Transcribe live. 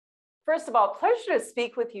First of all, pleasure to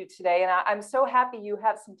speak with you today. And I'm so happy you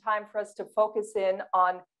have some time for us to focus in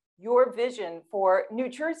on your vision for New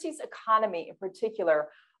Jersey's economy in particular.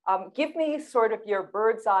 Give me sort of your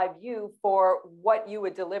bird's eye view for what you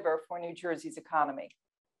would deliver for New Jersey's economy.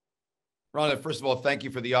 Rhonda, first of all, thank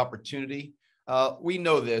you for the opportunity. We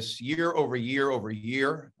know this year over year over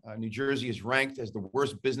year. New Jersey is ranked as the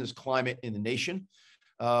worst business climate in the nation.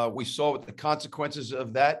 We saw what the consequences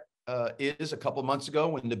of that is a couple of months ago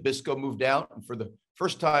when Nabisco moved out. And for the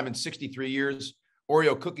first time in 63 years,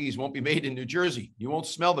 Oreo cookies won't be made in New Jersey. You won't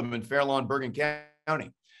smell them in Fair Lawn, Bergen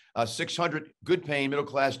County. 600 good-paying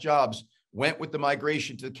middle-class jobs went with the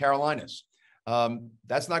migration to the Carolinas.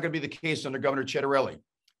 That's not going to be the case under Governor Ciattarelli.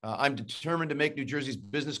 I'm determined to make New Jersey's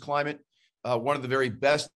business climate one of the very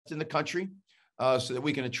best in the country so that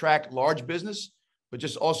we can attract large business, but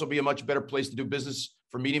just also be a much better place to do business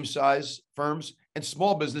for medium-sized firms and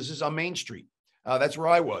small businesses on Main Street. That's where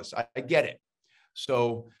I was. I get it.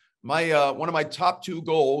 So one of my top two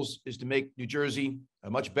goals is to make New Jersey a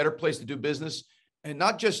much better place to do business and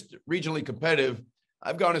not just regionally competitive.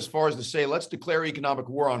 I've gone as far as to say, let's declare economic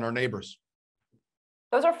war on our neighbors.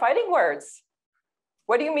 Those are fighting words.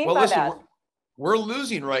 What do you mean by that? We're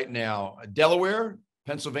losing right now. Delaware,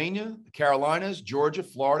 Pennsylvania, the Carolinas, Georgia,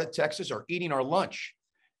 Florida, Texas are eating our lunch.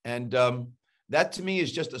 And that to me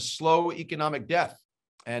is just a slow economic death.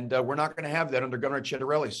 And we're not going to have that under Governor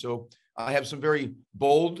Ciattarelli. So I have some very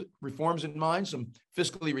bold reforms in mind, some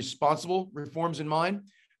fiscally responsible reforms in mind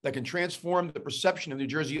that can transform the perception of New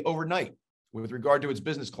Jersey overnight with regard to its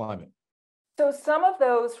business climate. So some of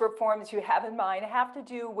those reforms you have in mind have to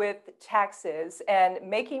do with taxes and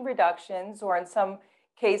making reductions, or in some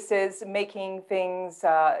cases, making things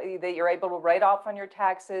that you're able to write off on your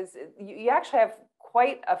taxes. You actually have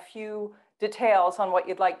quite a few details on what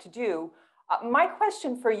you'd like to do. My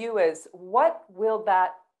question for you is, what will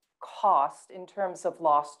that cost in terms of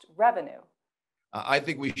lost revenue? I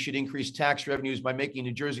think we should increase tax revenues by making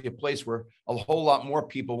New Jersey a place where a whole lot more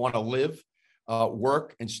people want to live,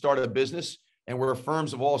 work, and start a business, and where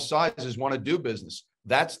firms of all sizes want to do business.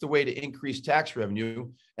 That's the way to increase tax revenue.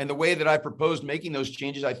 And the way that I proposed making those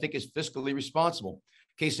changes, I think, is fiscally responsible.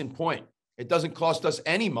 Case in point, it doesn't cost us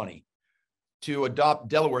any money to adopt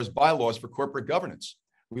Delaware's bylaws for corporate governance.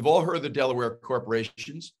 We've all heard of the Delaware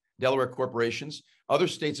corporations. Other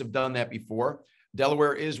states have done that before.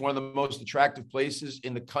 Delaware is one of the most attractive places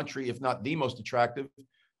in the country, if not the most attractive,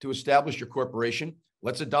 to establish your corporation.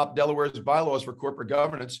 Let's adopt Delaware's bylaws for corporate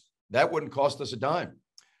governance. That wouldn't cost us a dime.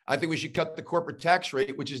 I think we should cut the corporate tax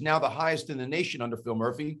rate, which is now the highest in the nation under Phil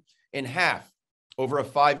Murphy, in half over a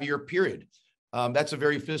 5-year period. That's a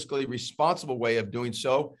very fiscally responsible way of doing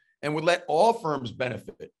so, and would let all firms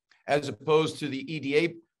benefit, as opposed to the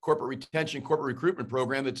EDA corporate retention, corporate recruitment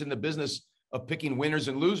program that's in the business of picking winners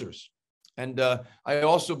and losers. And I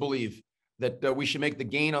also believe that we should make the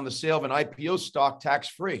gain on the sale of an IPO stock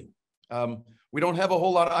tax-free. We don't have a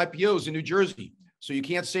whole lot of IPOs in New Jersey, so you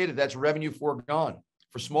can't say that that's revenue foregone.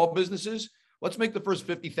 For small businesses, let's make the first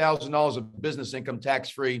 $50,000 of business income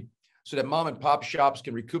tax-free so that mom and pop shops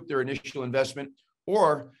can recoup their initial investment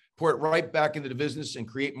or pour it right back into the business and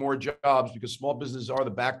create more jobs, because small businesses are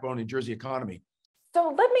the backbone of the New Jersey economy.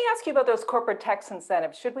 So let me ask you about those corporate tax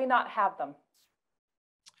incentives. Should we not have them?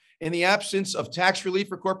 In the absence of tax relief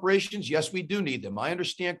for corporations, yes, we do need them. I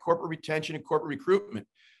understand corporate retention and corporate recruitment.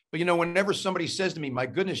 But, you know, whenever somebody says to me, my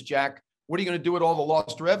goodness, Jack, what are you going to do with all the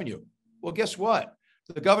lost revenue? Well, guess what?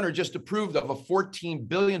 The governor just approved of a $14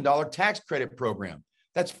 billion tax credit program.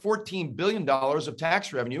 That's $14 billion of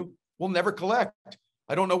tax revenue we'll never collect.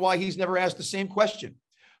 I don't know why he's never asked the same question.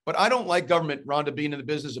 But I don't like government, Rhonda, being in the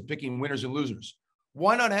business of picking winners and losers.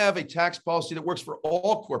 Why not have a tax policy that works for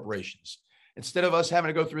all corporations, instead of us having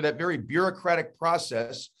to go through that very bureaucratic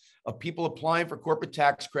process of people applying for corporate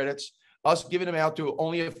tax credits, us giving them out to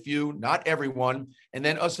only a few, not everyone, and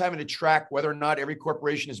then us having to track whether or not every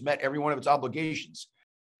corporation has met every one of its obligations.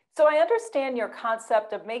 So I understand your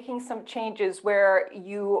concept of making some changes where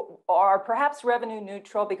you are perhaps revenue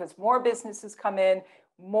neutral because more businesses come in,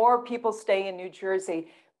 more people stay in New Jersey.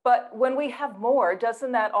 But when we have more,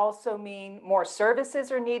 doesn't that also mean more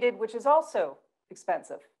services are needed, which is also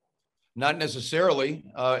expensive? Not necessarily.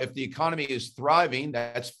 If the economy is thriving,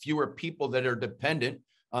 that's fewer people that are dependent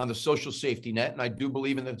on the social safety net. And I do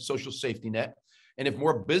believe in the social safety net. And if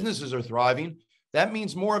more businesses are thriving, that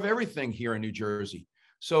means more of everything here in New Jersey.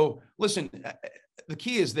 So listen, the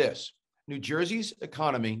key is this: New Jersey's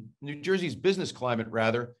economy, New Jersey's business climate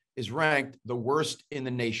rather, is ranked the worst in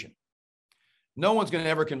the nation. No one's going to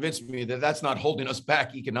ever convince me that that's not holding us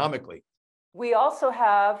back economically. We also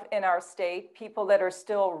have in our state people that are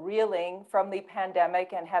still reeling from the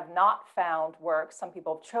pandemic and have not found work. Some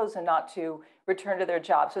people have chosen not to return to their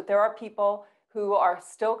jobs, but there are people who are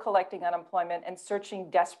still collecting unemployment and searching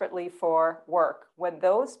desperately for work. When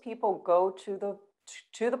those people go to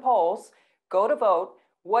the polls, go to vote,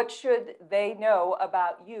 what should they know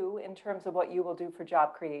about you in terms of what you will do for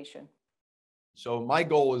job creation? So my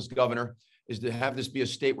goal as governor is to have this be a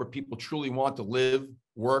state where people truly want to live,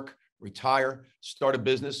 work, retire, start a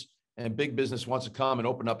business, and big business wants to come and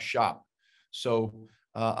open up shop. So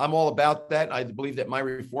I'm all about that. I believe that my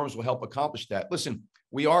reforms will help accomplish that. Listen,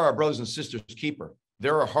 we are our brothers and sisters' keeper.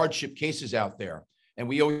 There are hardship cases out there, and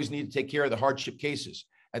we always need to take care of the hardship cases.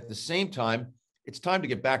 At the same time, it's time to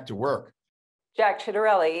get back to work. Jack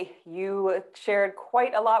Ciattarelli, you shared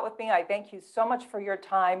quite a lot with me. I thank you so much for your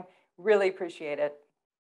time. Really appreciate it.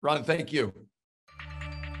 Ron, thank you.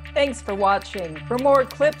 Thanks for watching. For more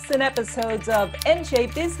clips and episodes of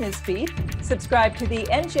NJ Business Beat, subscribe to the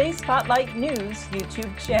NJ Spotlight News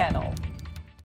YouTube channel.